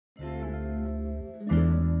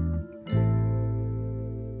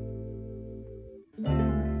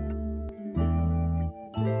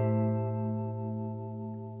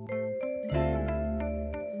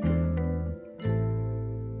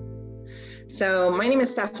So my name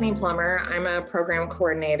is Stephanie Plummer. I'm a program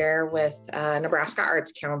coordinator with Nebraska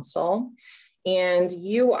Arts Council, and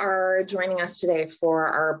you are joining us today for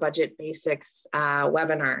our Budget Basics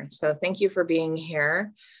webinar. So thank you for being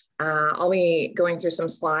here. I'll be going through some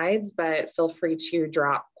slides, but feel free to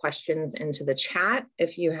drop questions into the chat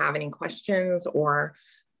if you have any questions or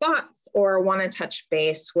thoughts or want to touch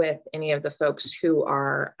base with any of the folks who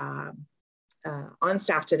are on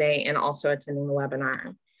staff today and also attending the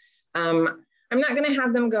webinar. I'm not going to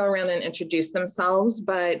have them go around and introduce themselves,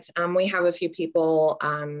 but we have a few people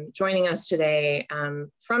joining us today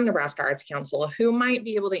from Nebraska Arts Council who might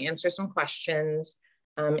be able to answer some questions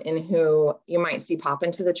and who you might see pop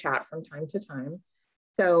into the chat from time to time.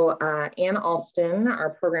 So Ann Alston,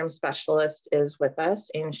 our program specialist, is with us,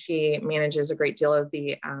 and she manages a great deal of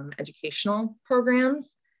the educational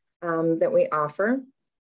programs that we offer.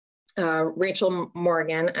 Rachel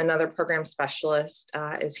Morgan, another program specialist,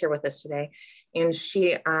 is here with us today, and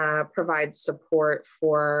she provides support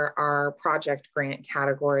for our project grant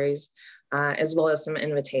categories, as well as some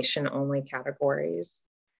invitation-only categories.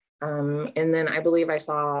 And then I believe I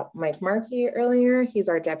saw Mike Markey earlier. He's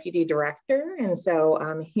our deputy director, and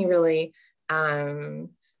so he really, I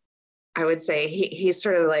would say he's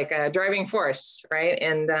sort of like a driving force, right?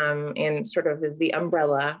 And sort of is the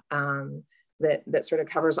umbrella that sort of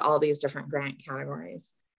covers all these different grant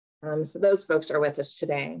categories. So those folks are with us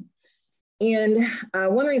today. And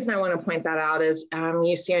one reason I want to point that out is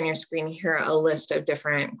you see on your screen here a list of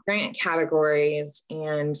different grant categories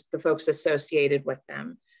and the folks associated with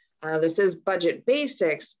them. This is Budget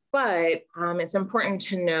Basics, but it's important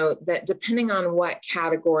to note that depending on what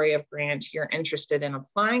category of grant you're interested in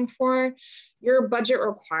applying for, your budget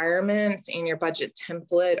requirements and your budget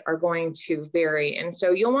template are going to vary. And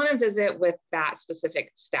so you'll want to visit with that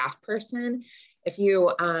specific staff person if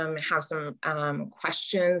you have some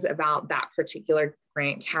questions about that particular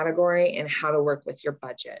grant category and how to work with your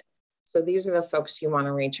budget. So these are the folks you want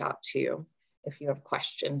to reach out to if you have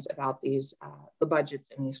questions about these, the budgets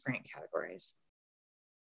in these grant categories.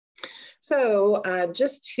 So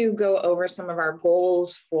just to go over some of our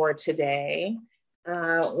goals for today,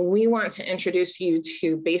 we want to introduce you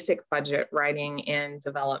to basic budget writing and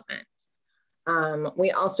development.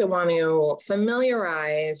 We also want to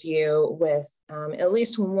familiarize you with at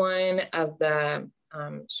least one of the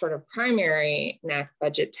sort of primary NAC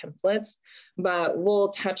budget templates, but we'll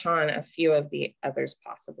touch on a few of the others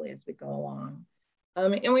possibly as we go along.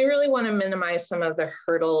 And we really want to minimize some of the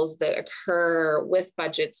hurdles that occur with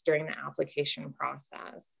budgets during the application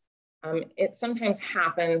process. It sometimes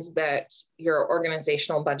happens that your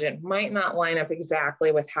organizational budget might not line up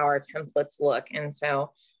exactly with how our templates look. And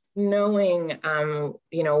so knowing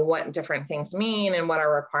you know, what different things mean and what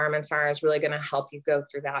our requirements are is really going to help you go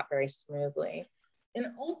through that very smoothly. And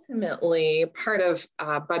ultimately, part of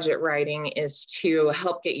budget writing is to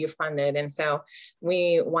help get you funded. And so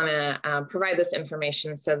we want to provide this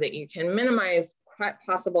information so that you can minimize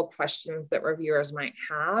possible questions that reviewers might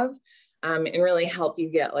have and really help you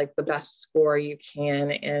get like the best score you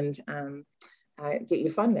can and get you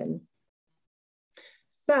funded.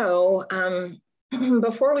 So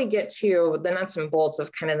before we get to the nuts and bolts of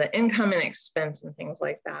kind of the income and expense and things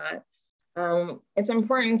like that, it's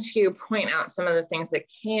important to point out some of the things that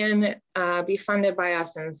can be funded by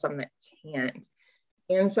us and some that can't.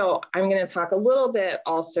 And so I'm going to talk a little bit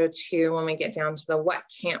also too, when we get down to the what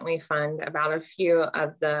can't we fund, about a few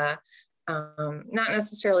of the not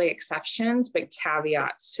necessarily exceptions, but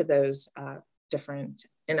caveats to those different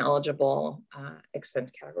ineligible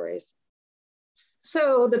expense categories.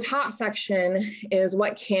 So the top section is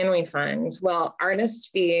what can we fund? Well,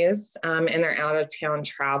 artist fees and their out-of-town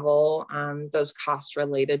travel, those costs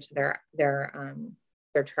related to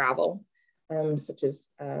their travel, such as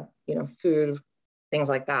you know, food, things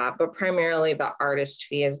like that. But primarily the artist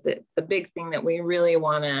fee is the big thing that we really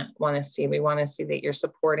want to see. We want to see that you're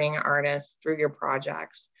supporting artists through your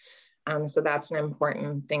projects. So that's an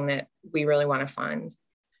important thing that we really want to fund.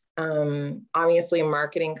 Obviously,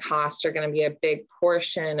 marketing costs are going to be a big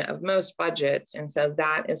portion of most budgets. And so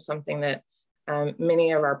that is something that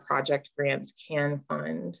many of our project grants can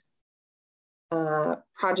fund.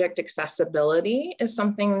 Project accessibility is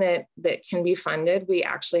something that can be funded. We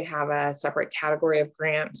actually have a separate category of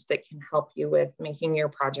grants that can help you with making your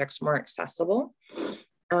projects more accessible.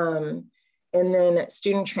 And then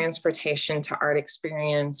student transportation to art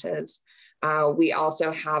experiences. We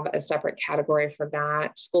also have a separate category for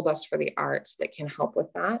that, School Bus for the Arts, that can help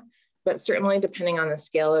with that. But certainly depending on the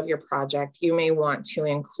scale of your project, you may want to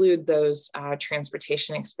include those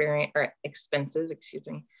transportation expenses,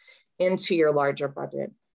 into your larger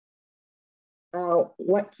budget.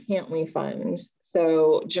 what can't we fund?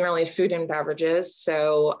 So generally food and beverages.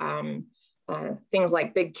 So things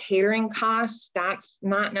like big catering costs, that's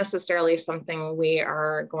not necessarily something we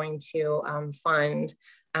are going to fund,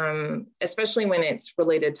 especially when it's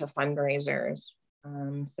related to fundraisers.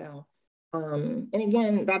 And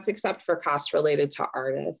again, that's except for costs related to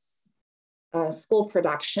artists. School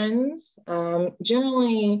productions,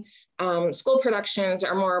 generally school productions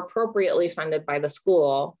are more appropriately funded by the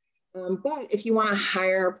school. But if you want to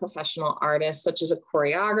hire professional artists, such as a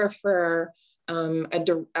choreographer,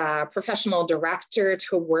 a professional director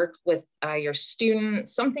to work with your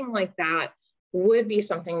students, something like that would be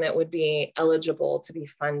something that would be eligible to be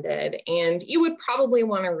funded. And you would probably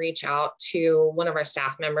want to reach out to one of our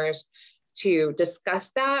staff members to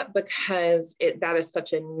discuss that, because that is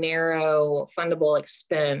such a narrow fundable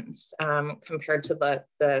expense compared to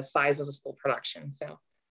the size of a school production. So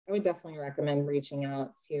I would definitely recommend reaching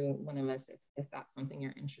out to one of us if that's something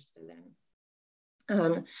you're interested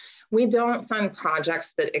in. We don't fund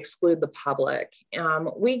projects that exclude the public.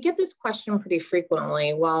 We get this question pretty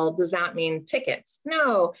frequently. Well, does that mean tickets?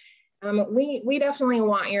 No, we definitely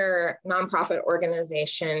want your nonprofit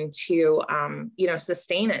organization to,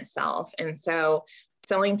 sustain itself. And so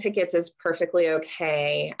selling tickets is perfectly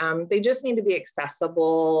okay. They just need to be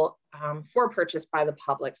accessible for purchase by the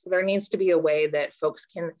public. So there needs to be a way that folks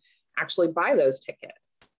can actually buy those tickets.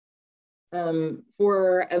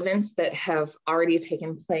 For events that have already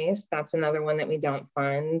taken place, that's another one that we don't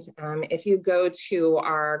fund. If you go to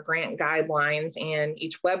our grant guidelines and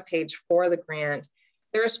each webpage for the grant,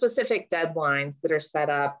 there are specific deadlines that are set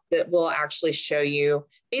up that will actually show you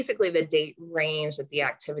basically the date range that the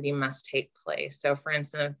activity must take place. So for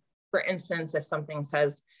instance, if something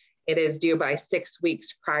says it is due by 6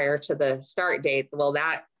 weeks prior to the start date, well,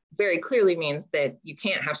 that very clearly means that you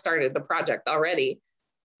can't have started the project already.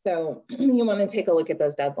 So you want to take a look at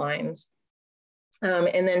those deadlines.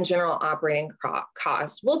 And then general operating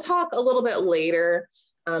costs. We'll talk a little bit later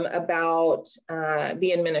about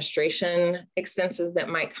the administration expenses that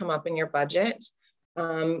might come up in your budget.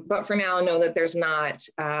 But for now, know that there's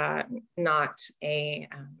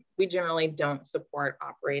we generally don't support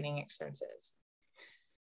operating expenses.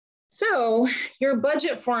 So your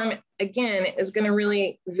budget form, again, is going to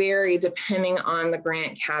really vary depending on the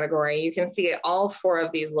grant category. You can see all 4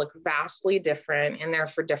 of these look vastly different, and they're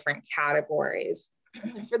for different categories.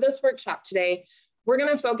 For this workshop today, we're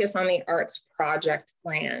going to focus on the arts project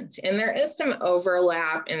grant, and there is some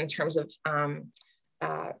overlap in terms of,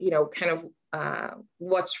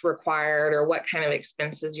 what's required or what kind of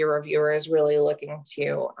expenses your reviewer is really looking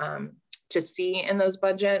to see in those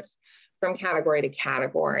budgets from category to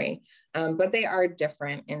category, but they are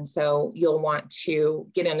different. And so you'll want to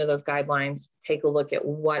get into those guidelines, take a look at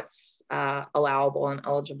what's allowable and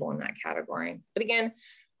eligible in that category. But again,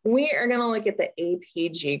 we are going to look at the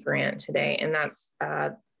APG grant today, and that's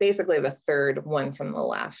basically the third one from the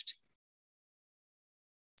left.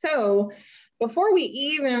 So before we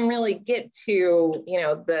even really get to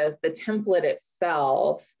the template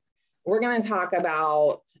itself, we're going to talk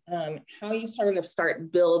about how you sort of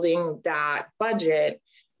start building that budget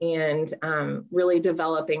and really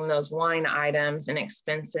developing those line items and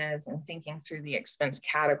expenses and thinking through the expense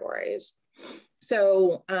categories.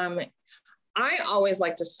 So I always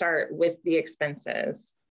like to start with the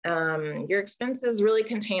expenses. Your expenses really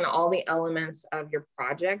contain all the elements of your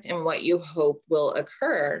project and what you hope will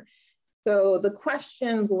occur. So the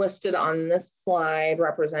questions listed on this slide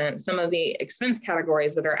represent some of the expense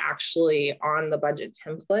categories that are actually on the budget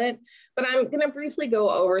template, but I'm going to briefly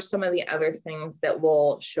go over some of the other things that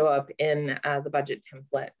will show up in the budget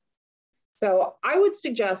template. So I would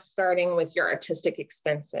suggest starting with your artistic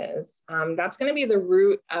expenses. That's going to be the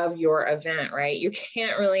root of your event, right? You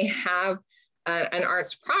can't really have an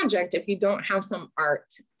arts project if you don't have some art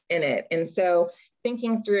in it. And so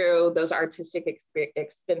thinking through those artistic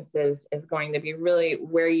expenses is going to be really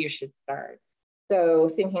where you should start. So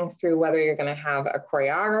thinking through whether you're going to have a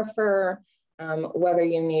choreographer, whether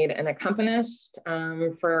you need an accompanist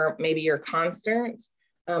for maybe your concert.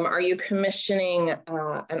 Are you commissioning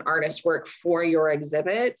an artist's work for your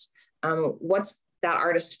exhibit? What's that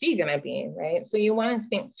artist's fee going to be, right? So you want to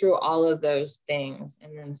think through all of those things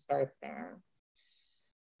and then start there.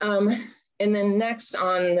 And then next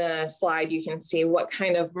on the slide, you can see what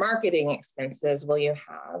kind of marketing expenses will you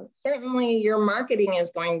have. Certainly your marketing is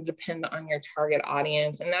going to depend on your target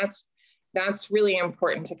audience. And that's really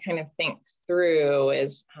important to kind of think through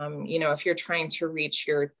is, if you're trying to reach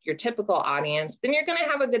your typical audience, then you're going to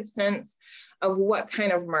have a good sense of what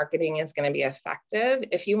kind of marketing is going to be effective.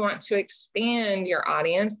 If you want to expand your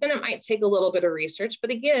audience, then it might take a little bit of research. But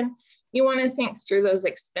again, you want to think through those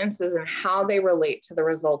expenses and how they relate to the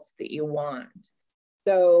results that you want.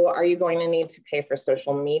 So are you going to need to pay for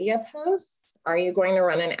social media posts? Are you going to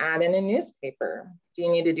run an ad in a newspaper? Do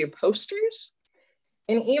you need to do posters?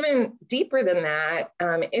 And even deeper than that,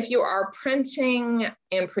 if you are printing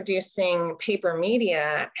and producing paper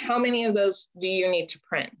media, how many of those do you need to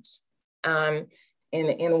print? And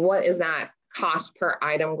what is that cost per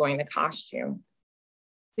item going to cost you?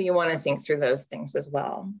 So you want to think through those things as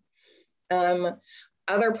well.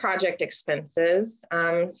 Other project expenses.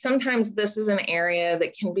 Sometimes this is an area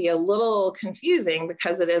that can be a little confusing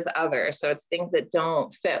because it is other. So it's things that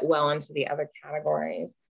don't fit well into the other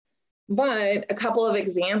categories. But a couple of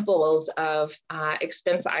examples of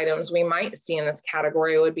expense items we might see in this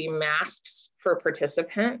category would be masks for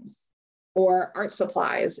participants, or art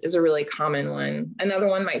supplies is a really common one. Another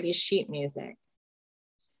one might be sheet music.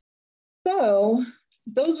 So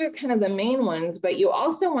those are kind of the main ones, but you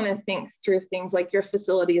also want to think through things like your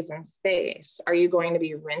facilities and space. Are you going to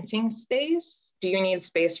be renting space? Do you need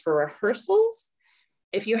space for rehearsals?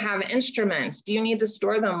 If you have instruments, do you need to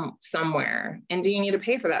store them somewhere? And do you need to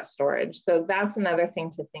pay for that storage? So that's another thing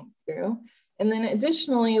to think through. And then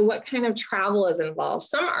additionally, what kind of travel is involved?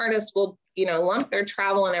 Some artists will, lump their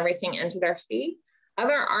travel and everything into their fee.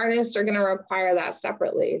 Other artists are going to require that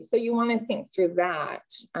separately. So you want to think through that,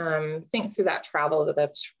 travel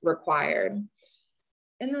that's required.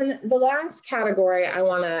 And then the last category I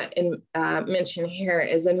want to mention here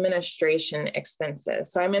is administration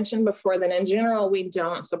expenses. So I mentioned before that in general, we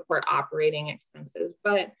don't support operating expenses,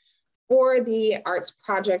 but for the Arts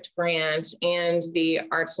Project Grant and the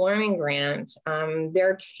Arts Learning Grant,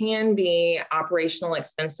 there can be operational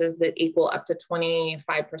expenses that equal up to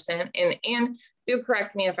 25%. And do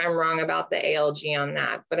correct me if I'm wrong about the ALG on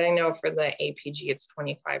that, but I know for the APG, it's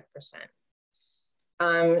 25%.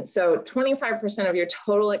 So 25% of your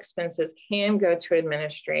total expenses can go to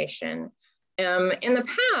administration. In the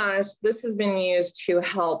past, this has been used to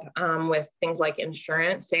help with things like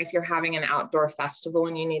insurance. Say if you're having an outdoor festival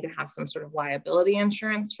and you need to have some sort of liability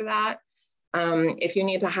insurance for that. If you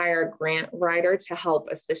need to hire a grant writer to help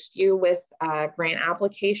assist you with grant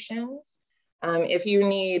applications. If you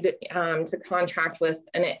need to contract with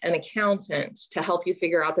an accountant to help you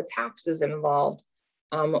figure out the taxes involved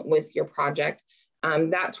with your project.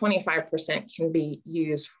 That 25% can be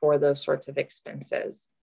used for those sorts of expenses.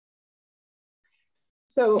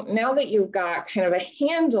 So now that you've got kind of a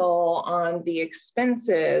handle on the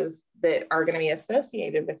expenses that are going to be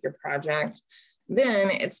associated with your project, then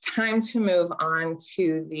it's time to move on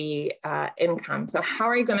to the income. So how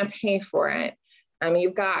are you going to pay for it?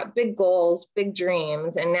 You've got big goals, big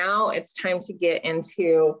dreams, and now it's time to get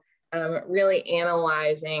into really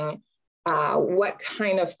analyzing what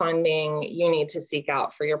kind of funding you need to seek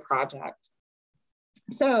out for your project.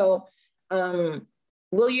 So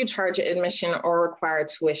will you charge admission or require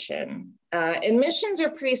tuition? Admissions are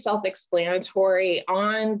pretty self-explanatory.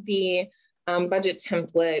 On the budget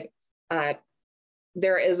template,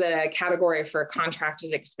 there is a category for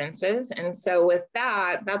contracted expenses. And so with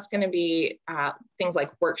that, that's going to be things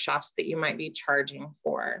like workshops that you might be charging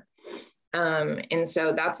for. And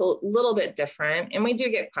so that's a little bit different. And we do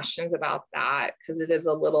get questions about that because it is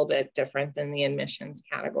a little bit different than the admissions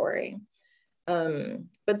category.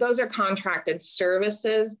 But those are contracted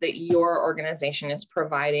services that your organization is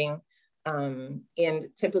providing and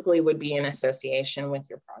typically would be in association with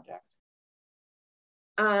your project.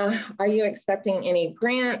 Are you expecting any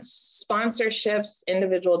grants, sponsorships,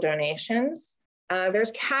 individual donations?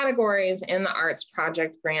 There's categories in the Arts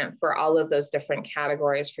Project Grant for all of those different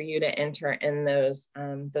categories for you to enter in those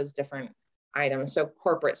different items. So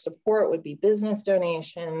corporate support would be business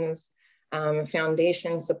donations,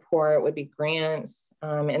 foundation support would be grants,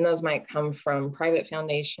 and those might come from private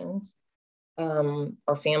foundations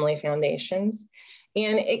or family foundations.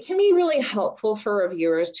 And it can be really helpful for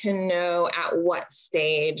reviewers to know at what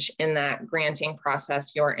stage in that granting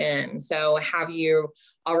process you're in. So have you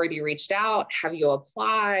already reached out? Have you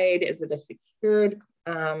applied? Is it a secured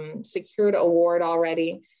award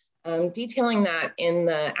already? Detailing that in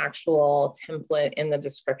the actual template in the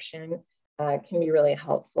description can be really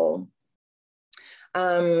helpful.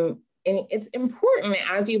 And it's important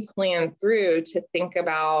as you plan through to think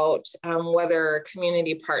about whether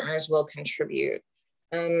community partners will contribute.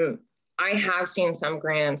 I have seen some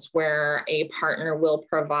grants where a partner will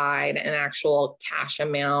provide an actual cash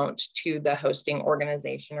amount to the hosting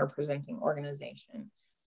organization or presenting organization.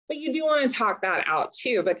 But you do want to talk that out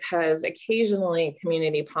too, because occasionally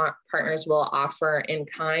community partners will offer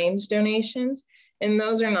in-kind donations. and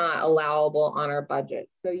those are not allowable on our budget.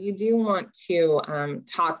 So you do want to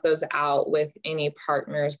talk those out with any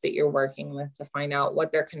partners that you're working with to find out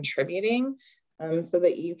what they're contributing, so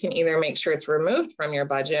that you can either make sure it's removed from your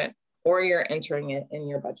budget or you're entering it in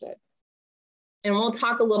your budget. And we'll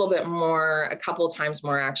talk a little bit more, a couple of times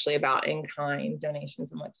more actually, about in-kind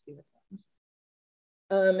donations and what to do with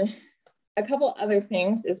them. A couple other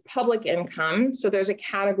things is public income. So there's a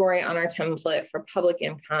category on our template for public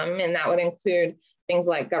income, and that would include things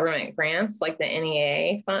like government grants, like the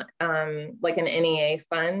NEA fund, like an NEA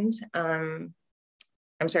fund,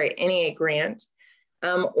 NEA grant,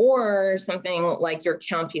 or something like your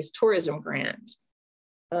county's tourism grant.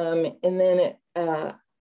 And then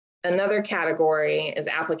another category is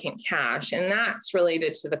applicant cash, and that's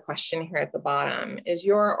related to the question here at the bottom. Is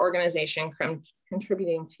your organization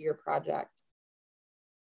contributing to your project?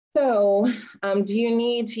 So do you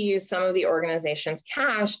need to use some of the organization's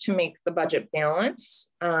cash to make the budget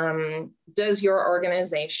balance? Does your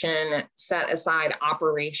organization set aside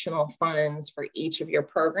operational funds for each of your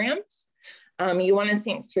programs? You want to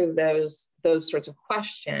think through those sorts of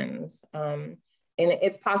questions. And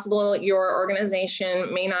it's possible your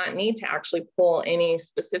organization may not need to actually pull any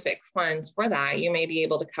specific funds for that. You may be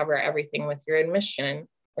able to cover everything with your admission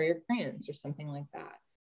or your grants or something like that.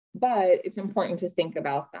 But it's important to think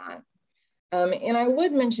about that. And I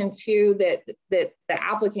would mention too that the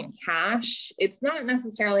applicant cash, it's not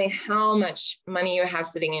necessarily how much money you have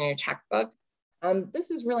sitting in your checkbook.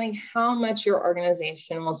 This is really how much your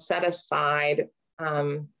organization will set aside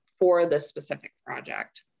for the specific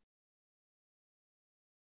project.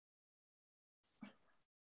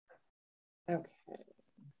 Okay.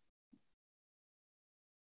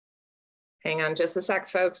 Hang on just a sec,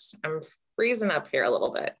 folks. I'm freezing up here a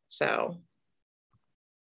little bit. So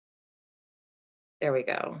there we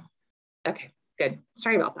go. Okay, good.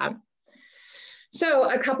 Sorry about that. So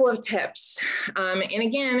a couple of tips. And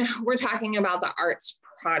again, we're talking about the arts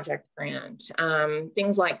project grant,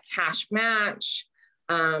 things like cash match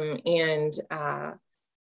and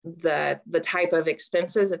the type of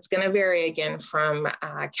expenses. It's going to vary again from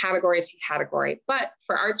category to category. But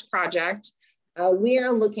for arts project, we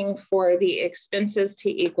are looking for the expenses to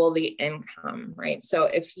equal the income, right? So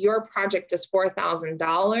if your project is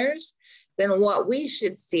 $4,000, then what we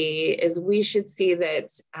should see is we should see that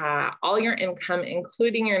all your income,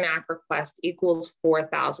 including your NAC request, equals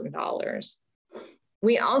 $4,000.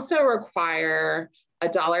 We also require a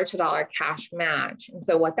dollar-to-dollar cash match. And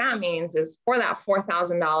so what that means is for that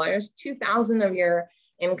 $4,000, $2,000 of your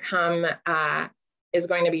income is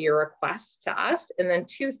going to be your request to us. And then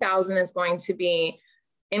 $2,000 is going to be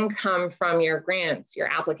income from your grants, your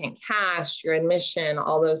applicant cash, your admission,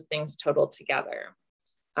 all those things totaled together.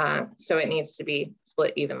 So it needs to be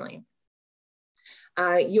split evenly.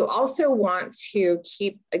 You also want to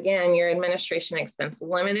keep, again, your administration expense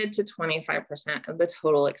limited to 25% of the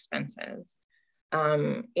total expenses.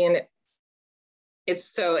 And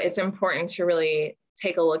it's important to really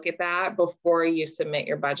take a look at that before you submit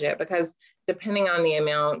your budget, because depending on the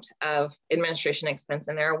amount of administration expense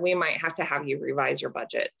in there, we might have to have you revise your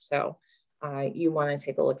budget. So you want to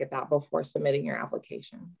take a look at that before submitting your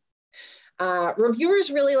application. Reviewers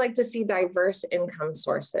really like to see diverse income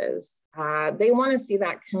sources. They want to see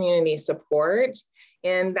that community support,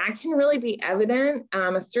 and that can really be evident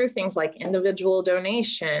through things like individual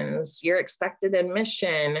donations, your expected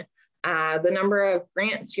admission, the number of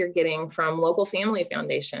grants you're getting from local family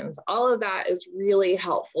foundations. All of that is really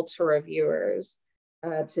helpful to reviewers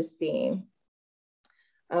to see.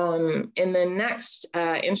 And then next,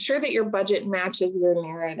 ensure that your budget matches your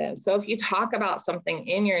narrative. So if you talk about something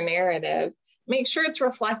in your narrative, make sure it's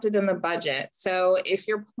reflected in the budget. So if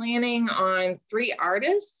you're planning on 3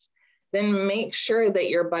 artists, then make sure that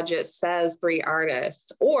your budget says 3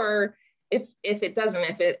 artists. Or if it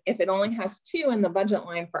doesn't, if it only has 2 in the budget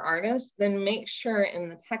line for artists, then make sure in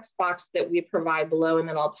the text box that we provide below, and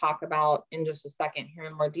that I'll talk about in just a second here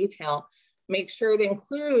in more detail, make sure it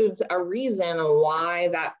includes a reason why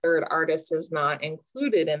that 3rd artist is not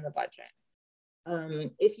included in the budget.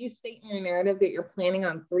 If you state in your narrative that you're planning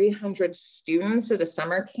on 300 students at a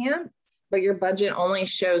summer camp, but your budget only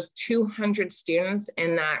shows 200 students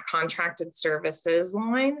in that contracted services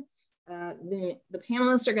line, then the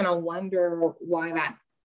panelists are going to wonder why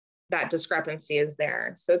that discrepancy is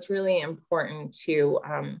there. So it's really important to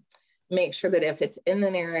make sure that if it's in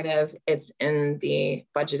the narrative, it's in the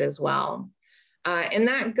budget as well. And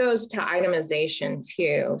that goes to itemization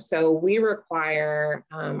too. So we require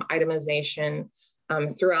itemization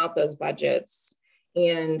throughout those budgets.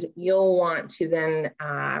 And you'll want to then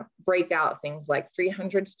break out things like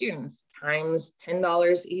 300 students times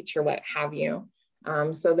 $10 each or what have you.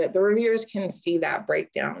 so that the reviewers can see that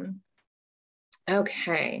breakdown.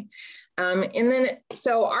 Okay. And then,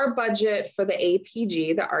 so our budget for the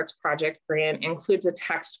APG, the Arts Project Grant, includes a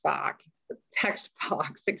text box,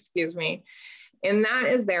 excuse me. And that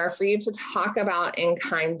is there for you to talk about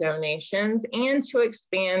in-kind donations and to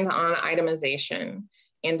expand on itemization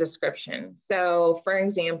and description. So for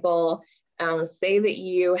example, say that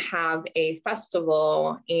you have a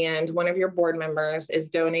festival and one of your board members is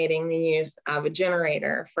donating the use of a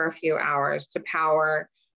generator for a few hours to power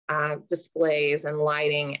displays and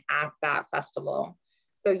lighting at that festival.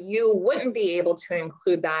 So you wouldn't be able to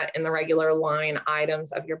include that in the regular line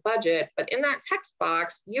items of your budget, but in that text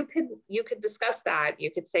box, you could discuss that.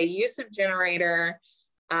 You could say use of generator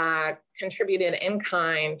contributed in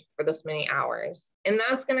kind for this many hours. And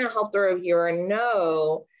that's going to help the reviewer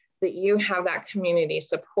know that you have that community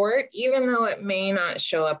support, even though it may not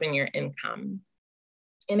show up in your income.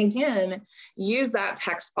 And again, use that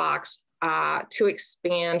text box to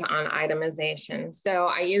expand on itemization. So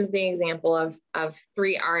I use the example of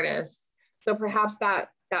 3 artists. So perhaps that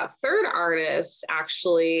third artist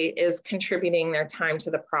actually is contributing their time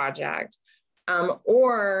to the project.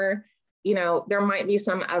 Or, you know, there might be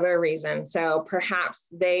some other reason. So perhaps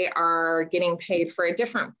they are getting paid for a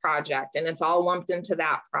different project and it's all lumped into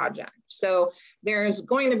that project. So there's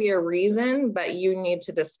going to be a reason, but you need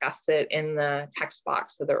to discuss it in the text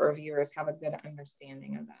box so that reviewers have a good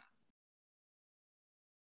understanding of that.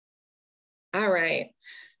 All right,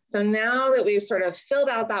 so now that we've sort of filled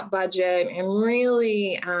out that budget and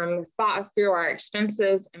really thought through our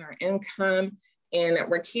expenses and our income, and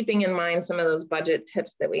we're keeping in mind some of those budget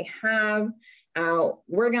tips that we have,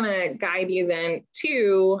 we're gonna guide you then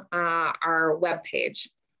to our webpage,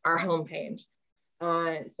 our homepage.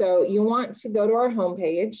 So you want to go to our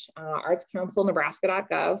homepage,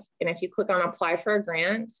 artscouncilnebraska.gov, and if you click on apply for a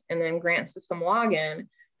grant and then grant system login,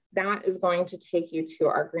 that is going to take you to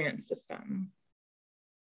our grant system.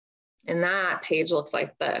 And that page looks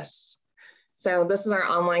like this. So this is our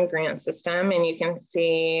online grant system, and you can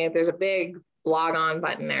see there's a big log on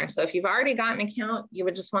button there. So if you've already got an account, you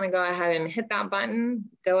would just want to go ahead and hit that button,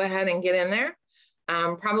 go ahead and get in there.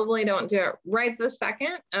 Probably don't do it right this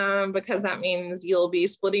second because that means you'll be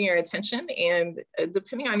splitting your attention, and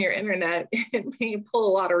depending on your internet, it may pull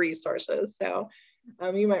a lot of resources. So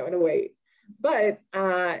you might want to wait. But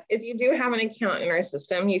if you do have an account in our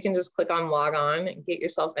system, you can just click on log on and get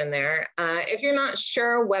yourself in there. If you're not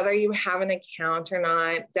sure whether you have an account or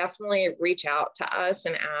not, definitely reach out to us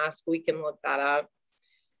and ask. We can look that up.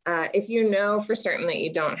 If you know for certain that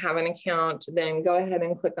you don't have an account, then go ahead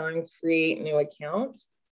and click on create new account.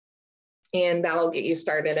 And that'll get you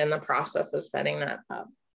started in the process of setting that up.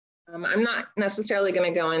 I'm not necessarily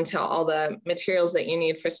going to go into all the materials that you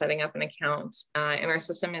need for setting up an account in our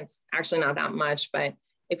system. It's actually not that much, but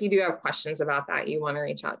if you do have questions about that, you want to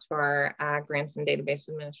reach out to our grants and database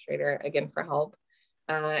administrator again for help.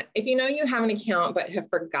 If you know you have an account but have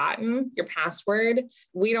forgotten your password,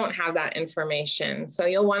 we don't have that information. So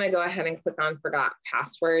you'll want to go ahead and click on forgot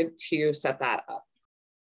password to set that up.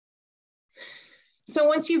 So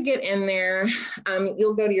once you get in there,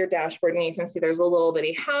 you'll go to your dashboard and you can see there's a little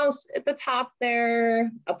bitty house at the top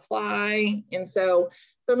there, apply. And so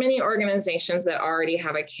for many organizations that already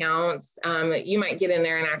have accounts, you might get in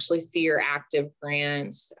there and actually see your active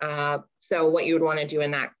grants. So what you would want to do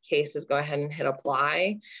in that case is go ahead and hit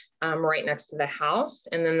apply right next to the house.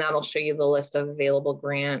 And then that'll show you the list of available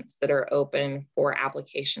grants that are open for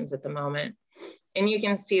applications at the moment. And you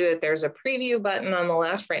can see that there's a preview button on the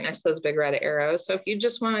left right next to those big red arrows. So if you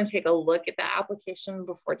just want to take a look at the application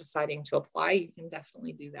before deciding to apply, you can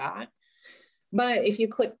definitely do that. But if you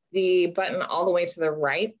click the button all the way to the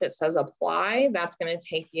right that says apply, that's going to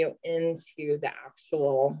take you into the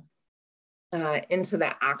actual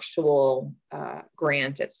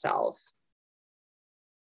grant itself.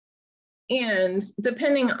 And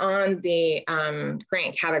depending on the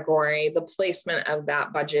grant category, the placement of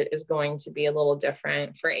that budget is going to be a little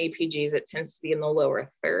different. For APGs, it tends to be in the lower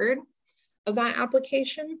third of that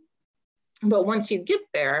application. But once you get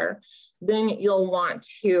there, then you'll want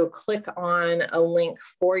to click on a link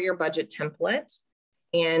for your budget template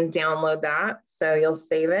and download that. So you'll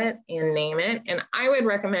save it and name it. And I would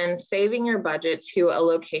recommend saving your budget to a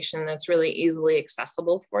location that's really easily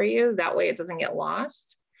accessible for you. That way it doesn't get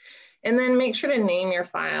lost. And then make sure to name your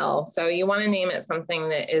file. So you want to name it something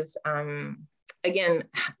that is, again,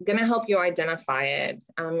 going to help you identify it.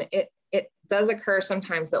 It does occur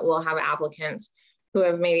sometimes that we'll have applicants who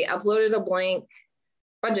have maybe uploaded a blank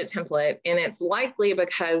budget template, and it's likely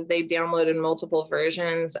because they downloaded multiple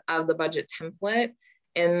versions of the budget template,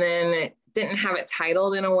 and then didn't have it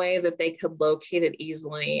titled in a way that they could locate it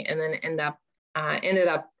easily, and then ended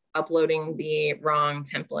up uploading the wrong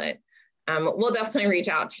template. We'll definitely reach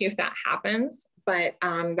out to you if that happens, but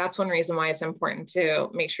that's one reason why it's important to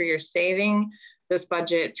make sure you're saving this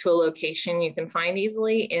budget to a location you can find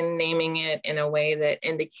easily and naming it in a way that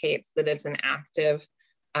indicates that it's an active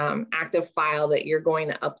file that you're going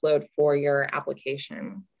to upload for your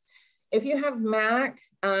application. If you have Mac,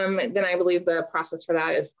 then I believe the process for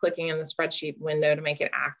that is clicking in the spreadsheet window to make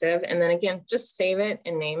it active. And then again, just save it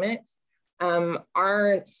and name it.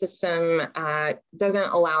 Our system doesn't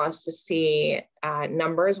allow us to see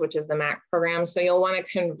numbers, which is the Mac program. So you'll want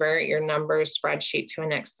to convert your numbers spreadsheet to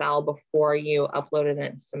an Excel before you upload it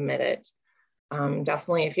and submit it.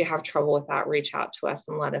 Definitely, if you have trouble with that, reach out to us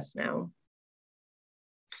and let us know.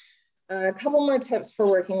 A couple more tips for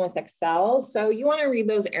working with Excel. So you want to read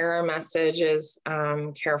those error messages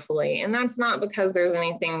carefully. And that's not because there's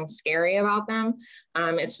anything scary about them.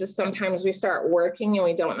 It's just sometimes we start working and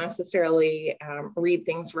we don't necessarily read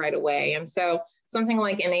things right away. And so something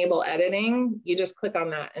like enable editing, you just click on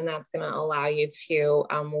that and that's going to allow you to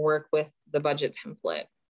work with the budget template.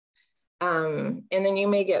 And then you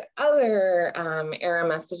may get other error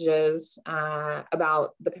messages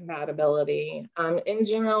about the compatibility. And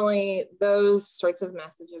generally, those sorts of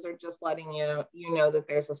messages are just letting you know that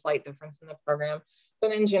there's a slight difference in the program.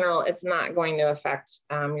 But in general, it's not going to affect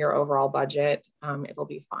your overall budget. It'll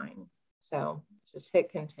be fine. So just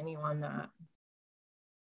hit continue on that.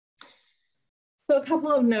 So a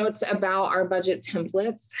couple of notes about our budget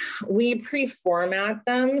templates. We pre-format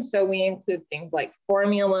them. So we include things like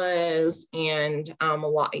formulas and a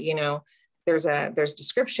lot, there's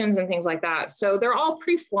descriptions and things like that. So they're all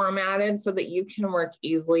pre-formatted so that you can work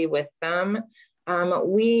easily with them.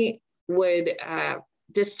 We would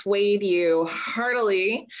dissuade you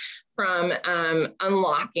heartily from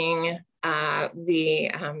unlocking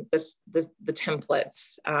the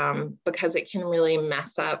templates because it can really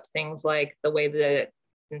mess up things like the way the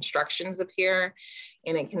instructions appear,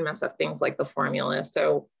 and it can mess up things like the formula.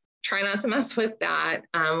 So try not to mess with that.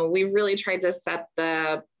 We really tried to set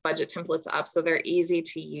the budget templates up so they're easy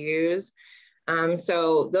to use.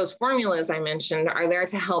 So those formulas I mentioned are there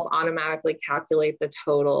to help automatically calculate the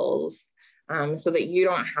totals so that you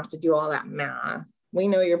don't have to do all that math. We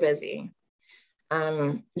know you're busy.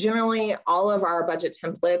 Generally, all of our budget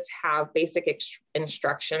templates have basic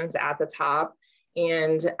instructions at the top,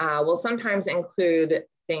 and we'll sometimes include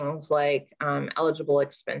things like eligible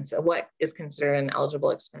expense, what is considered an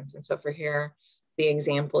eligible expense. And so for here, the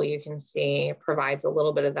example you can see provides a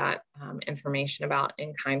little bit of that information about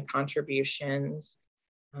in-kind contributions,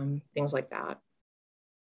 things like that.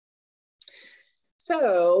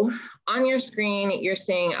 So on your screen, you're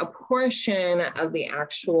seeing a portion of the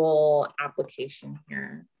actual application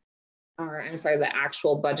here, or I'm sorry, the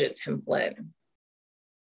actual budget template.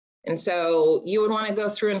 And so you would want to go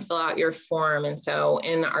through and fill out your form. And so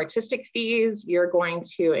in artistic fees, you're going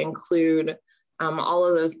to include all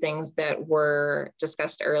of those things that were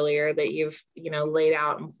discussed earlier that you've laid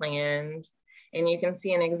out and planned. And you can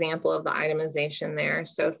see an example of the itemization there.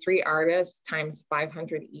 So 3 artists times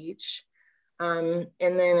 500 each. And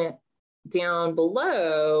then down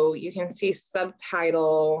below, you can see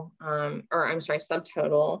subtotal, and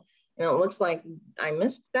it looks like I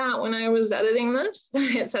missed that when I was editing this.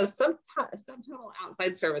 It says subtotal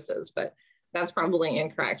outside services, but that's probably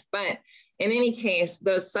incorrect. But in any case,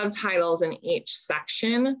 those subtitles in each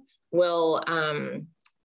section will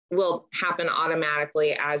happen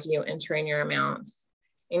automatically as you enter in your amounts.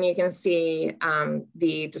 And you can see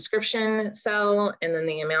the description cell and then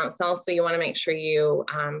the amount cell. So you want to make sure you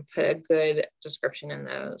put a good description in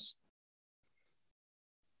those.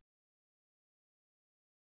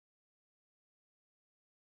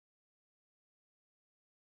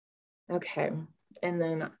 Okay, and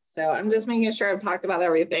then, so I'm just making sure I've talked about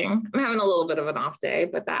everything. I'm having a little bit of an off day,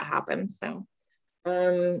 but that happens. So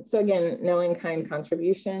again, no in-kind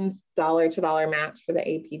contributions, dollar-to-dollar match for the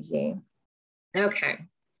APG. Okay.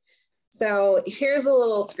 So here's a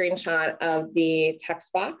little screenshot of the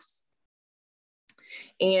text box.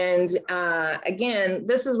 And again,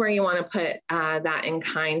 this is where you want to put that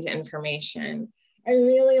in-kind information. I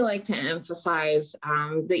really like to emphasize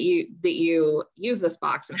that you use this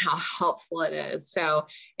box and how helpful it is. So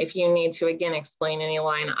if you need to, again, explain any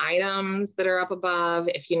line items that are up above,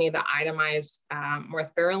 if you need to itemize more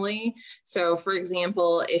thoroughly. So for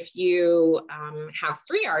example, if you have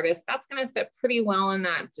 3 artists, that's going to fit pretty well in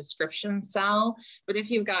that description cell. But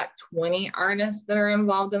if you've got 20 artists that are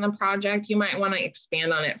involved in the project, you might want to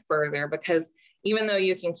expand on it further, because even though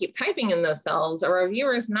you can keep typing in those cells, a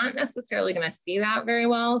reviewer is not necessarily going to see that very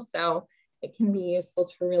well. So it can be useful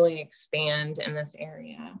to really expand in this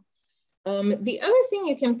area. The other thing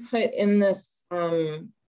you can put in this,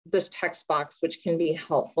 this text box, which can be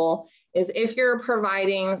helpful, is if you're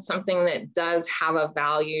providing something that does have a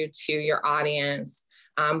value to your audience,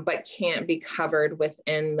 but can't be covered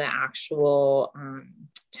within the actual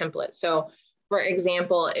template. So for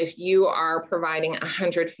example, if you are providing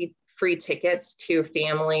 100 free tickets to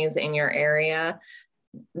families in your area,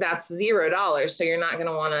 that's $0. So you're not going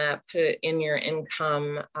to want to put it in your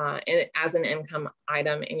income as an income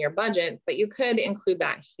item in your budget, but you could include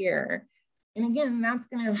that here. And again, that's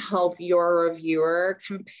going to help your reviewer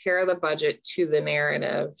compare the budget to the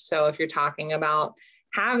narrative. So if you're talking about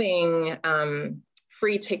having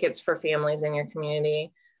free tickets for families in your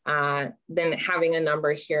community, then having a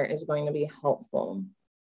number here is going to be helpful.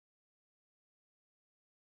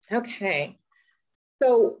 Okay,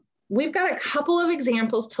 so we've got a couple of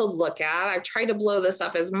examples to look at. I've tried to blow this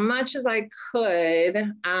up as much as I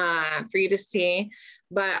could for you to see,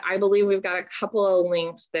 but I believe we've got a couple of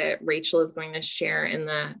links that Rachel is going to share in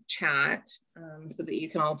the chat so that you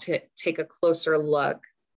can all take a closer look.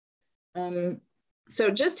 So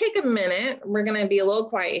just take a minute. We're going to be a little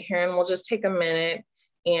quiet here, and we'll just take a minute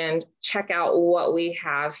and check out what we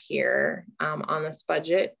have here on this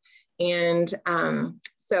budget. And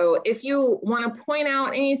so if you want to point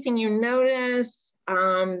out anything you notice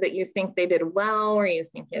that you think they did well or you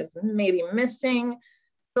think is maybe missing,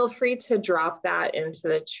 feel free to drop that into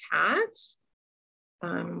the chat.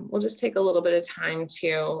 We'll just take a little bit of time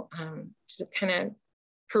to kind of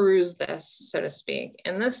peruse this, so to speak.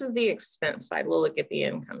 And this is the expense side. We'll look at the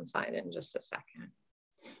income side in just a second.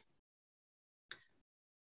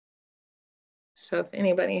 So if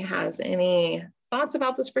anybody has any thoughts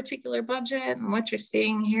about this particular budget and what you're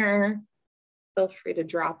seeing here, feel free to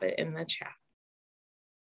drop it in the chat.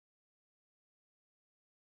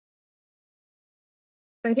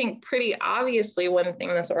 I think pretty obviously one thing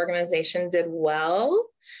this organization did well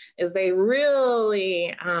is they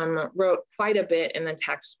really wrote quite a bit in the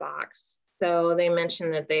text box. So they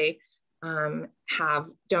mentioned that they have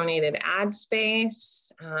donated ad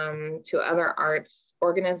space to other arts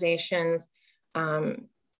organizations.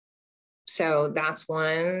 So that's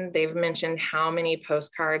one. They've mentioned how many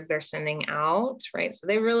postcards they're sending out, right? So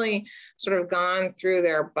they've really sort of gone through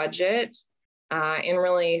their budget and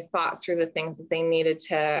really thought through the things that they needed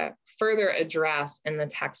to further address in the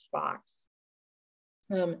text box.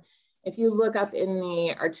 If you look up in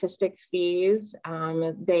the artistic fees,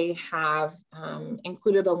 they have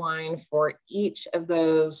included a line for each of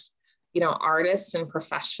those, artists and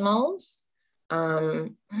professionals.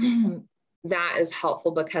 That is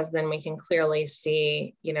helpful because then we can clearly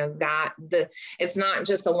see, that it's not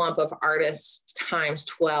just a lump of artists times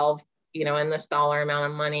 12, and this dollar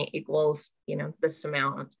amount of money equals, this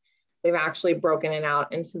amount. They've actually broken it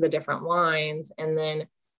out into the different lines. And then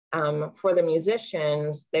for the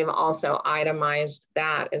musicians, they've also itemized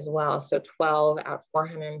that as well. So 12 at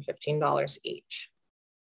 $415 each.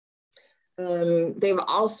 They've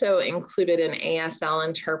also included an ASL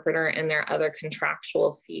interpreter in their other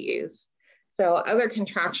contractual fees. So other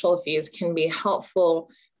contractual fees can be helpful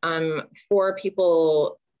for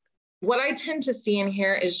people. What I tend to see in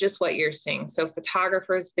here is just what you're seeing. So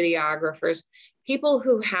photographers, videographers, people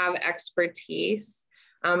who have expertise,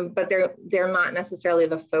 but they're not necessarily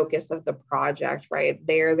the focus of the project, right?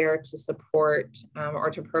 They're there to support or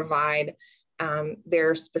to provide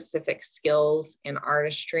their specific skills in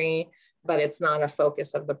artistry, but it's not a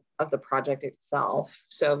focus of the project itself.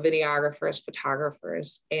 So videographers,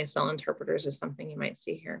 photographers, ASL interpreters is something you might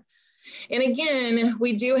see here. And again,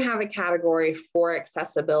 we do have a category for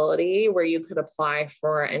accessibility where you could apply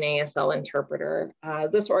for an ASL interpreter.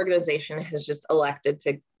 This organization has just elected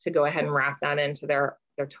to go ahead and wrap that into their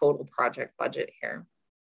total project budget here.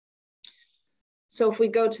 So if we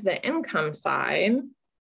go to the income side,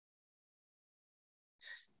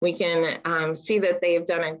 we can see that they've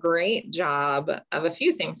done a great job of a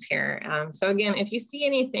few things here. So again, if you see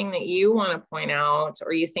anything that you want to point out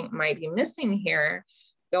or you think might be missing here,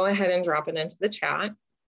 go ahead and drop it into the chat.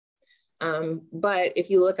 But if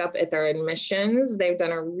you look up at their admissions, they've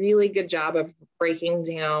done a really good job of breaking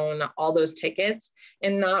down all those tickets.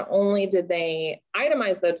 And not only did they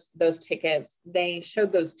itemize those tickets, they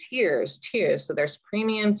showed those tiers too. So there's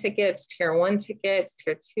premium tickets, tier 1 tickets,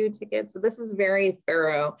 tier 2 tickets. So this is very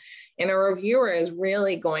thorough. And a reviewer is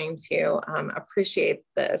really going to appreciate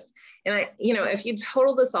this. And if you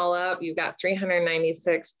total this all up, you've got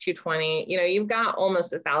 396, 220, you've got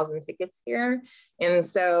almost 1,000 tickets here. And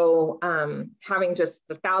so having just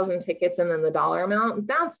 1,000 tickets and then the dollar amount,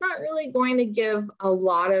 that's not really going to give a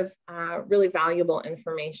lot of really valuable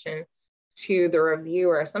information to the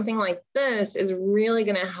reviewer, something like this is really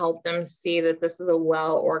going to help them see that this is a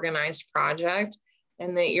well-organized project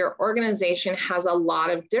and that your organization has a lot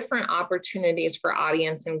of different opportunities for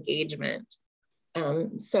audience engagement.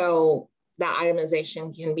 So that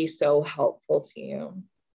itemization can be so helpful to you.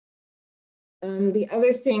 The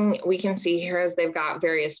other thing we can see here is they've got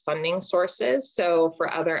various funding sources. So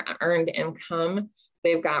for other earned income,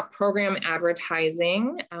 they've got program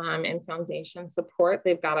advertising and foundation support.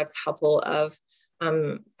 They've got a couple of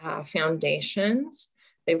foundations.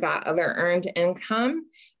 They've got other earned income,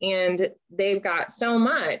 and they've got so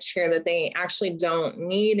much here that they actually don't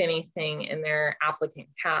need anything in their applicant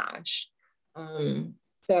cash.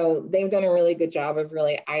 So they've done a really good job of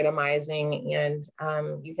really itemizing, and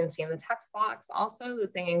you can see in the text box also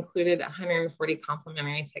that they included 140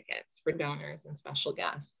 complimentary tickets for donors and special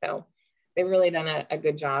guests. So they've really done a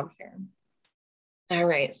good job here. All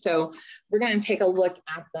right, so we're going to take a look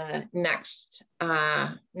at the next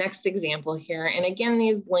example here. And again,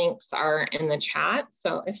 these links are in the chat.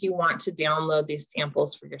 So if you want to download these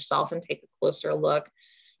samples for yourself and take a closer look,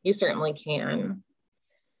 you certainly can.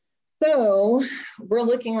 So we're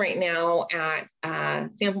looking right now at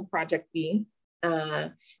sample project B.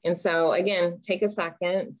 And so again, take a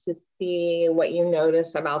second to see what you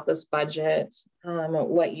notice about this budget,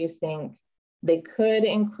 what you think they could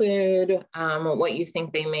include, what you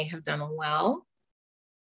think they may have done well.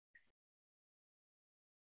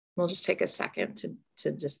 We'll just take a second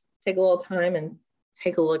to just take a little time and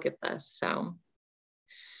take a look at this. So,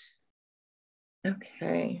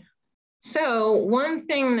 okay. So one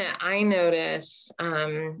thing that I notice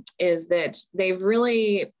is that they've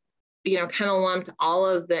really, kind of lumped all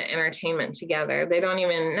of the entertainment together. They don't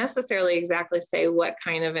even necessarily exactly say what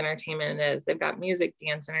kind of entertainment it is. They've got music,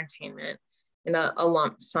 dance, entertainment, and a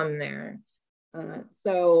lump sum there.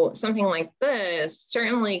 So something like this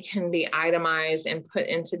certainly can be itemized and put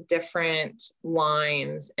into different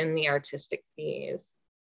lines in the artistic fees.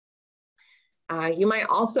 You might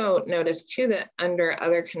also notice too that under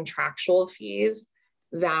other contractual fees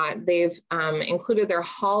that they've included their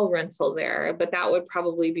hall rental there, but that would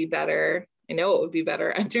probably be better. I know it would be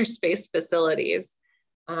better under space facilities.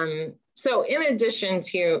 So in addition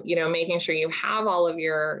to, making sure you have all of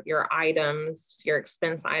your items, your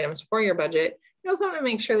expense items for your budget, you also want to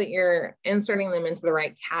make sure that you're inserting them into the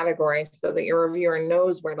right category so that your reviewer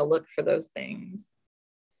knows where to look for those things.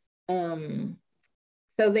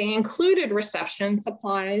 So they included reception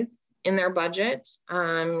supplies in their budget.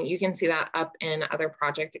 You can see that up in other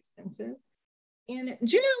project expenses. And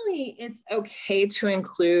generally it's okay to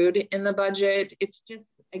include in the budget. It's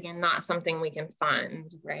just, again, not something we can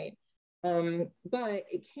fund, right? But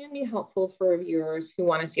it can be helpful for reviewers who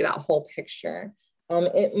want to see that whole picture.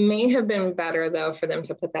 It may have been better though for them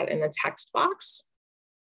to put that in the text box.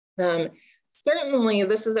 Certainly,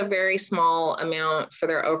 this is a very small amount for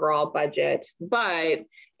their overall budget, but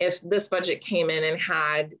if this budget came in and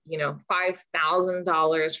had,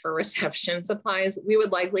 $5,000 for reception supplies, we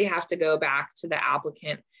would likely have to go back to the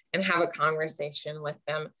applicant and have a conversation with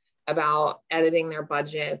them about editing their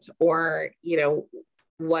budget or,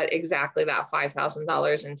 what exactly that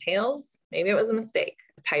 $5,000 entails. Maybe it was a mistake,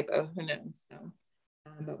 a typo, who knows? So,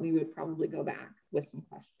 but we would probably go back with some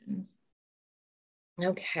questions.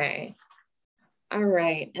 Okay. All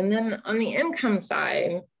right, and then on the income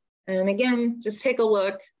side, and again, just take a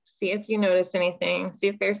look, see if you notice anything, see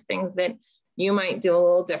if there's things that you might do a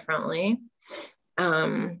little differently.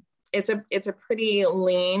 It's a pretty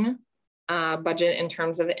lean budget in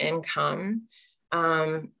terms of income.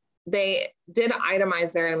 They did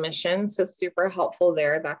itemize their admissions, so super helpful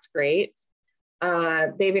there, that's great.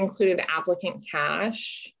 They've included applicant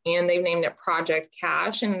cash and they've named it project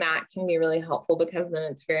cash, and that can be really helpful because then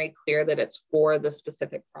it's very clear that it's for the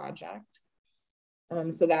specific project.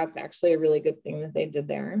 So that's actually a really good thing that they did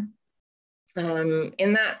there.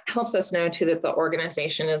 And that helps us know too that the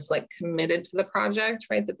organization is like committed to the project,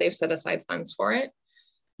 right? That they've set aside funds for it.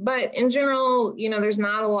 But in general, there's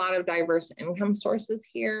not a lot of diverse income sources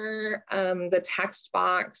here. The text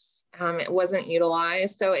box, it wasn't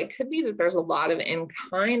utilized. So it could be that there's a lot of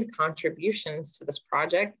in-kind contributions to this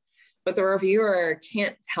project, but the reviewer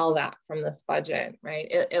can't tell that from this budget, right?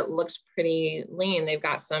 It looks pretty lean. They've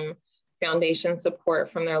got some foundation support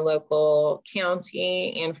from their local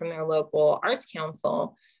county and from their local arts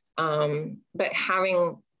council, but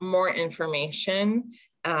having more information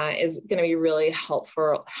is going to be really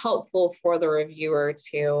helpful for the reviewer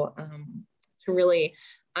to really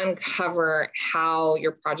uncover how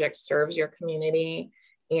your project serves your community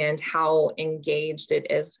and how engaged it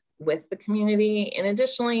is with the community. And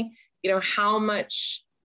additionally, how much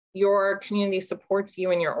your community supports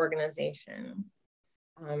you and your organization.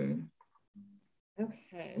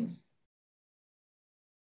 Okay.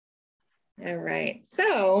 All right.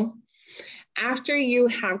 So after you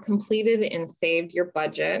have completed and saved your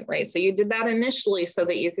budget, right? So you did that initially so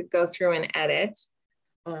that you could go through and edit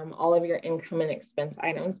all of your income and expense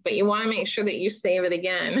items, but you want to make sure that you save it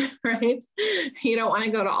again, right? You don't want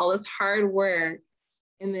to go to all this hard work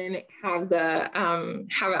and then have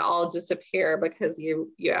it all disappear because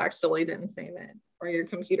you accidentally didn't save it or your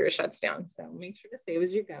computer shuts down. So make sure to save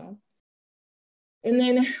as you go. And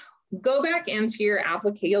then go back into your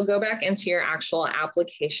application. You'll go back into your actual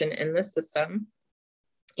application in the system,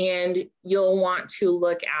 and you'll want to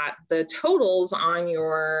look at the totals on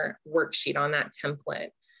your worksheet on that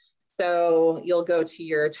template. So you'll go to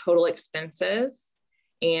your total expenses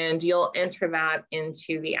and you'll enter that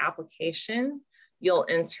into the application. You'll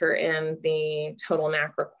enter in the total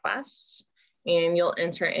NAC request and you'll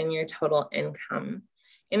enter in your total income.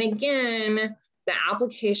 And again, the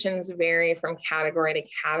applications vary from category to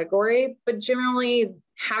category, but generally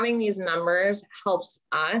having these numbers helps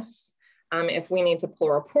us if we need to pull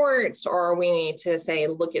reports or we need to say,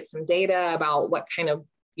 look at some data about what kind of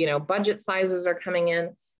budget sizes are coming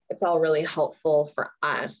in. It's all really helpful for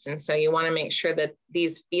us. And so you want to make sure that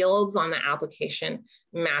these fields on the application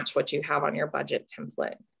match what you have on your budget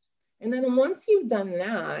template. And then once you've done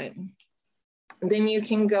that, then you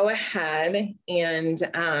can go ahead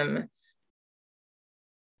and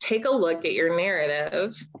take a look at your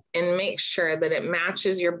narrative and make sure that it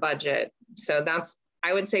matches your budget. So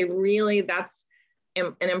I would say really that's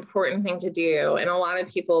an important thing to do. And a lot of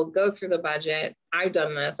people go through the budget. I've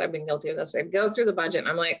done this. I've been guilty of this. I go through the budget and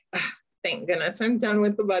I'm like, thank goodness I'm done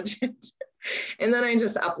with the budget. And then I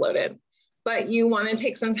just upload it. But you want to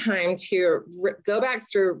take some time to go back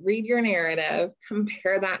through, read your narrative,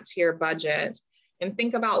 compare that to your budget, and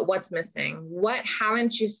think about what's missing. What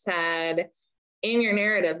haven't you said in your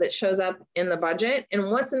narrative that shows up in the budget, and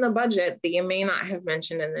what's in the budget that you may not have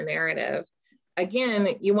mentioned in the narrative? Again,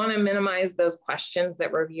 you want to minimize those questions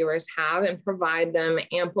that reviewers have and provide them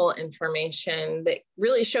ample information that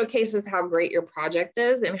really showcases how great your project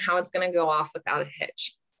is and how it's going to go off without a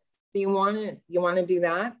hitch. So you want to do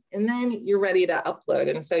that, and then you're ready to upload.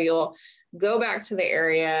 And so you'll go back to the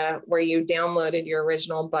area where you downloaded your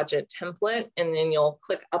original budget template, and then you'll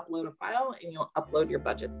click upload a file and you'll upload your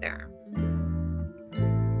budget there.